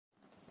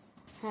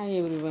Hi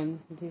everyone,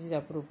 this is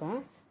Aprupa.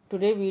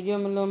 Today video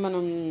లో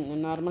మనం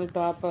normal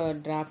top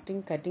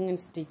drafting cutting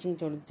and stitching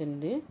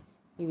చూడొచ్చండి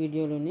ఈ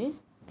వీడియోలోని.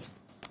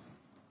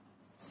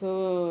 So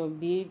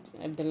beat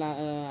at the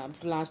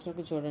last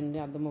వరకు చూడండి,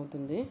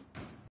 అర్థమవుతుంది.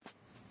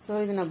 సో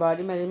ఇది నా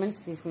బాడీ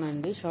మెజర్మెంట్స్ తీసుకున్నాను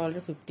అండి.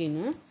 షోల్డర్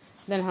 15,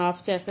 దాన్ని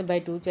హాఫ్ చేస్తే బై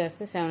 2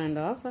 చేస్తే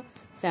 7.5,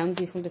 7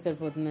 తీసుకుంటే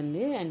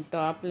సరిపోతుందండి. And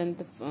top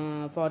length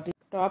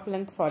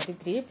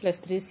 43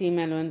 plus 3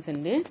 seam allowance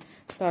అండి.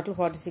 టోటల్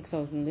 46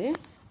 అవుతుంది.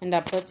 And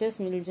upper chest,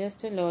 middle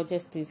chest, lower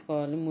chest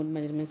తీసుకోవాలి. 3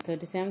 మెజర్మెంట్స్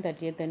 37,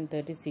 38 అండ్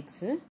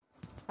 36.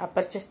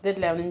 అప్పర్ చెస్ట్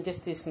దగ్గర 11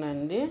 ఇంచెస్ తీసుకున్నాను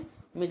అండి.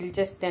 Middle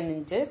chest 10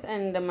 inches.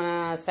 అండ్ మన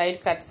సైడ్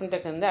కట్స్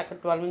ఉంటాయి కదండి, అక్కడ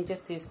 12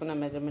 ఇంచెస్ తీసుకున్న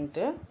మెజర్మెంట్.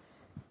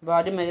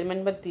 బాడీ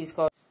మెజర్మెంట్ బట్టి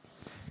తీసుకోవాలి.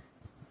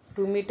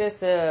 2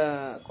 మీటర్స్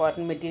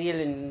కాటన్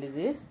మెటీరియల్ అండి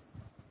ఇది.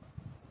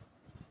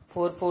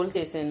 4 ఫోల్డ్స్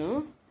చేశాను.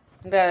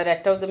 అంటే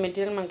రెస్ట్ ఆఫ్ ద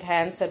మెటీరియల్ మనకి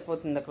హ్యాండ్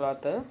సరిపోతుంది.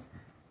 క్లాత్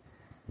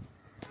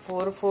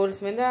 4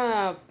 ఫోల్డ్స్ మీద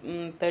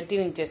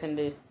 13 ఇంచెస్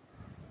అండి.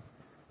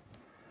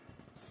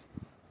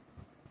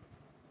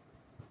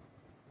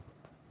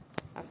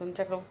 అక్కడ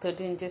నుంచి అక్కడ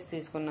 13 ఇంచెస్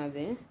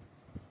తీసుకున్నది.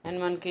 అండ్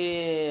మనకి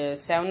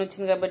 7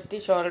 వచ్చింది కాబట్టి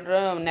షోల్డర్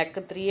నెక్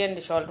 3 అండ్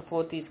షోల్డర్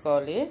 4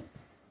 తీసుకోవాలి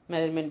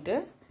మెజర్మెంట్.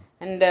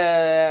 అండ్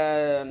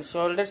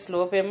షోల్డర్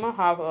స్లోప్ ఏమో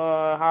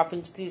హాఫ్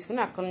ఇంచ్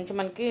తీసుకుని అక్కడ నుంచి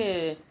మనకి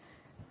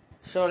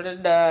షోల్డర్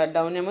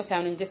డౌన్ ఏమో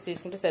 7 ఇంచెస్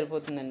తీసుకుంటే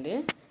సరిపోతుందండి.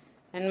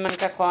 అండ్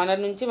మనకి ఆ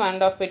కార్నర్ నుంచి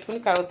 1.5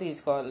 పెట్టుకుని కర్వ్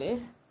తీసుకోవాలి,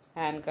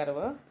 hand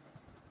curve.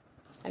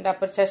 And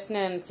upper chest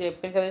నేను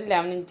చెప్పాను కదండి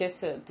 11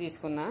 ఇంచెస్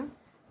తీసుకున్నా.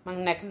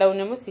 మనకి నెక్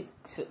డౌన్ ఏమో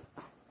 6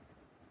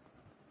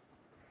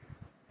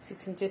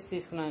 ఇంచెస్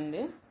తీసుకున్నాను అండి.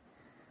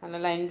 అలా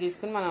లైన్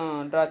తీసుకుని మనం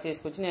డ్రా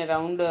చేసుకోవచ్చు. నేను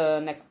రౌండ్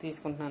నెక్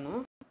తీసుకుంటున్నాను.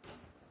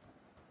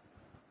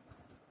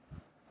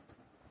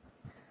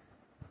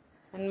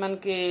 అండ్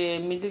మనకి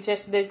మిడిల్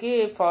చెస్ట్ దగ్గరికి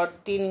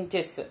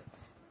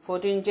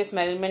 14 ఇంచెస్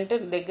మెజర్మెంట్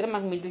దగ్గర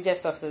మనకి మిడిల్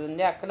చెస్ట్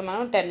వస్తుందండి. అక్కడ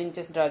మనం 10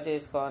 ఇంచెస్ డ్రా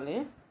చేసుకోవాలి,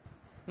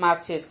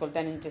 మార్క్ చేసుకోవాలి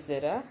 10 ఇంచెస్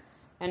దగ్గర.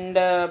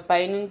 అండ్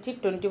పైనుంచి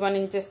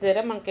 21 ఇంచెస్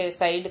దగ్గర మనకి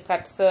సైడ్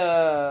కట్స్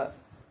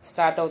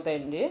స్టార్ట్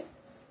అవుతాయండి.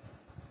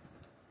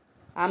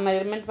 ఆ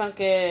మెజర్మెంట్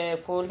మనకి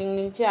ఫోల్డింగ్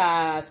నుంచి ఆ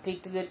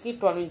స్లిట్ దగ్గరికి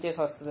 12 ఇంచెస్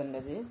వస్తుందండి.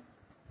 అది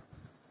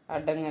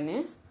అడ్డంగానే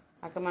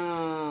అక్కడ మనం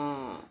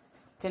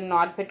చిన్న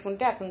నాట్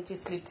పెట్టుకుంటే అక్కడ నుంచి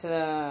స్లిట్స్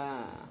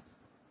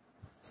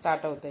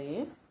స్టార్ట్ అవుతాయి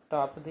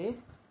టాప్ది.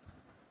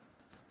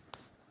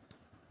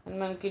 అండ్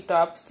మనకి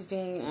టాప్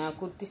స్టిచ్చింగ్,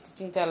 కుర్తీ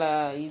స్టిచ్చింగ్ చాలా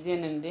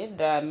ఈజీనండి.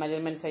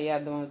 మెజర్మెంట్స్ అయ్యి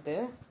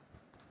అర్థమవుతాయి.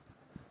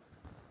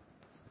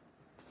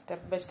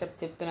 స్టెప్ బై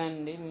స్టెప్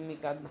చెప్తున్నానండి.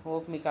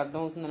 హోప్ మీకు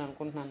అర్థమవుతుందని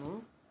అనుకుంటున్నాను.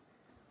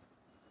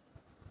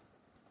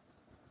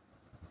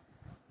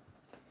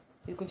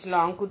 ఇది కొంచెం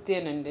లాంగ్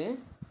కుర్తీయేనండి.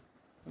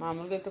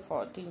 మామూలుగా అయితే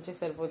 40 ఇంచెస్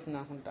సరిపోతుంది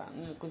అనుకుంటా.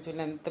 నేను కొంచెం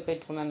లెంత్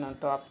పెట్టుకున్నాను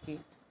టాప్కి.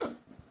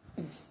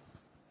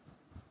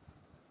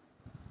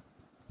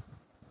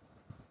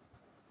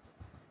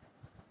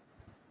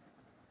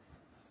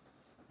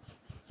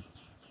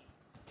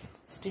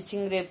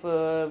 స్టిచ్చింగ్ రేపు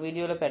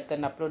వీడియోలో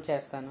పెడతాను, అప్లోడ్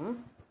చేస్తాను.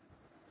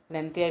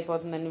 లెంత్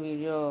అయిపోతుందని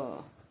video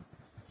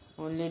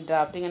only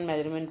drafting and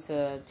measurements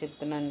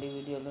చెప్తున్నానండి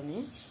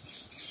వీడియోలోని.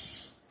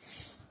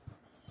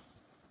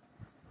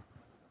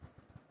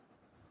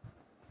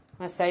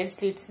 సైడ్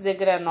స్లిట్స్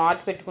దగ్గర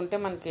నాట్ పెట్టుకుంటే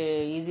మనకి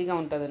ఈజీగా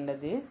ఉంటుందండి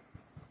అది.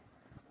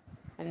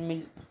 అండ్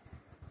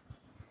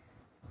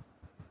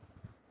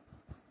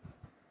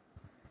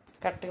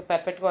కరెక్ట్గా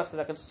పర్ఫెక్ట్గా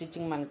వస్తుంది అక్కడ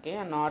స్టిచ్చింగ్ మనకి,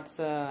 ఆ నాట్స్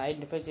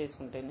ఐడెంటిఫై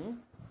చేసుకుంటేనే.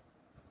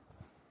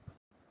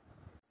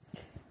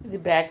 ఇది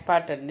బ్యాక్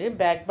పార్ట్ అండి.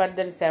 బ్యాక్ పార్ట్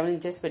దాన్ని 7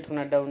 ఇంచెస్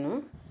పెట్టుకున్నా, డౌన్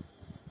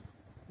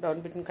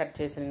పెట్టుకుని కట్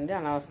చేసానండి.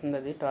 అలా వస్తుంది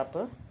అది టాప్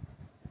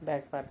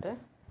బ్యాక్ పార్ట్.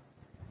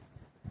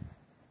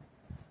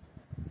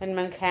 అండ్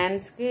మనకి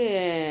హ్యాండ్స్కి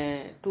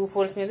 2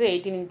 ఫోల్డ్స్ మీద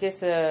 18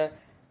 ఇంచెస్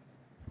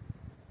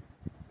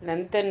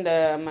లెంత్ అండ్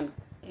మనకి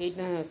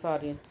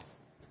 18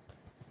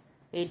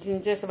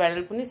 ఇంచెస్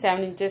వెడల్పుని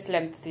 7 ఇంచెస్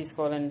లెంత్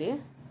తీసుకోవాలండి.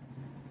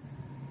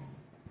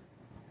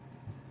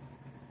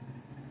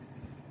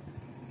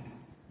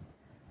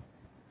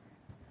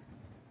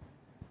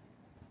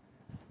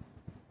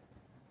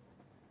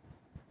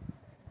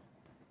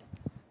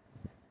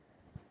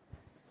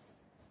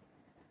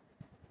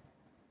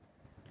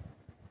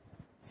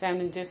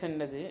 సెవెన్ ఇంచెస్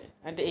అండి అది,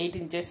 అంటే 8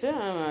 ఇంచెస్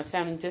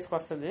 7 ఇంచెస్కి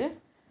వస్తుంది.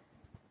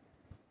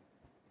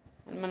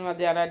 మనం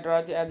అది అలా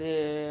అది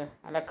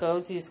అలా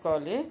కర్వ్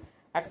తీసుకోవాలి.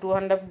 అక్కడ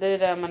 2.5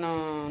 దగ్గర మనం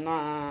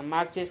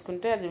మార్క్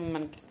చేసుకుంటే అది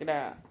మనకి ఇక్కడ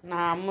నా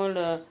అమూల్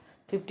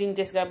 50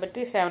 ఇంచెస్ కాబట్టి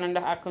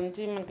 7.5 అక్కడ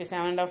నుంచి మనకి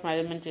 7.5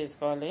 మెజర్మెంట్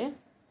చేసుకోవాలి.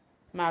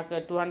 మాకు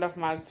 2.5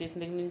 మార్క్ చేసిన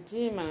దగ్గర నుంచి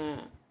మన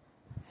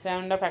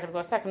 7.5 అక్కడికి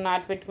వస్తే అక్కడ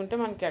నాట్ పెట్టుకుంటే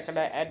మనకి అక్కడ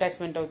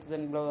అటాచ్మెంట్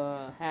అవుతుందండి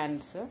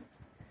హ్యాండ్స్.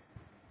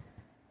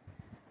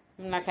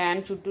 నాకు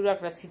హ్యాండ్ చుట్టూరు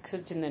అక్కడ 6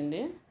 వచ్చిందండి.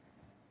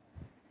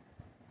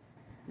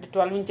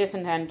 12 ఇంచెస్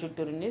అండి హ్యాండ్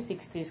చుట్టూరు అండి.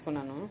 6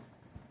 తీసుకున్నాను.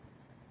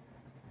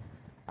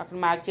 అక్కడ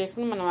మార్క్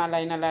చేసుకుని మనం ఆ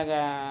లైన్ అలాగా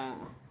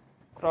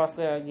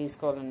క్రాస్గా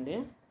గీసుకోవాలండి.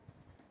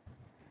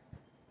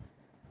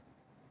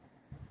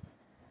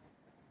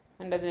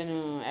 అండ్ అది నేను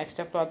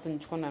ఎక్స్ట్రా క్లాత్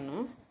ఉంచుకున్నాను.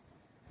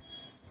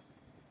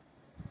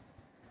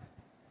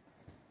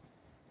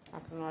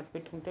 అక్కడ నాట్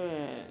పెట్టుకుంటే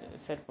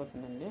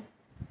సరిపోతుందండి.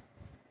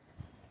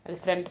 అది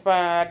ఫ్రంట్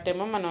పార్ట్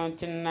ఏమో మనం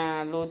చిన్న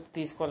లోతు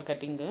తీసుకోవాలి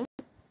కటింగ్.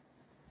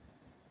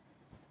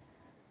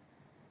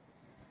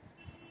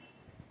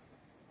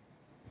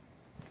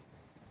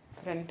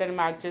 ఫ్రంట్ అని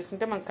మార్క్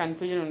చేసుకుంటే మనకు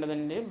కన్ఫ్యూజన్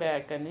ఉండదండి,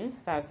 బ్యాక్ అని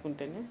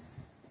రాసుకుంటేనే.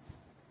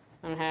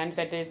 మనం హ్యాండ్స్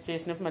అటాచ్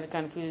చేసినప్పుడు మళ్ళీ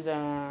కన్ఫ్యూజ్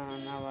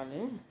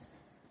అవ్వాలి.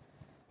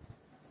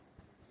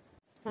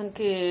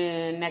 మనకి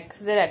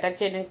నెక్స్ట్ దగ్గర అటాచ్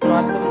చేయడానికి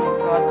క్లాత్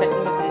క్రాస్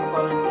కటింగ్లో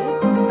తీసుకోవాలండి.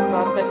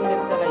 క్రాస్ కటింగ్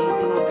అయితే చాలా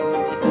ఈజీగా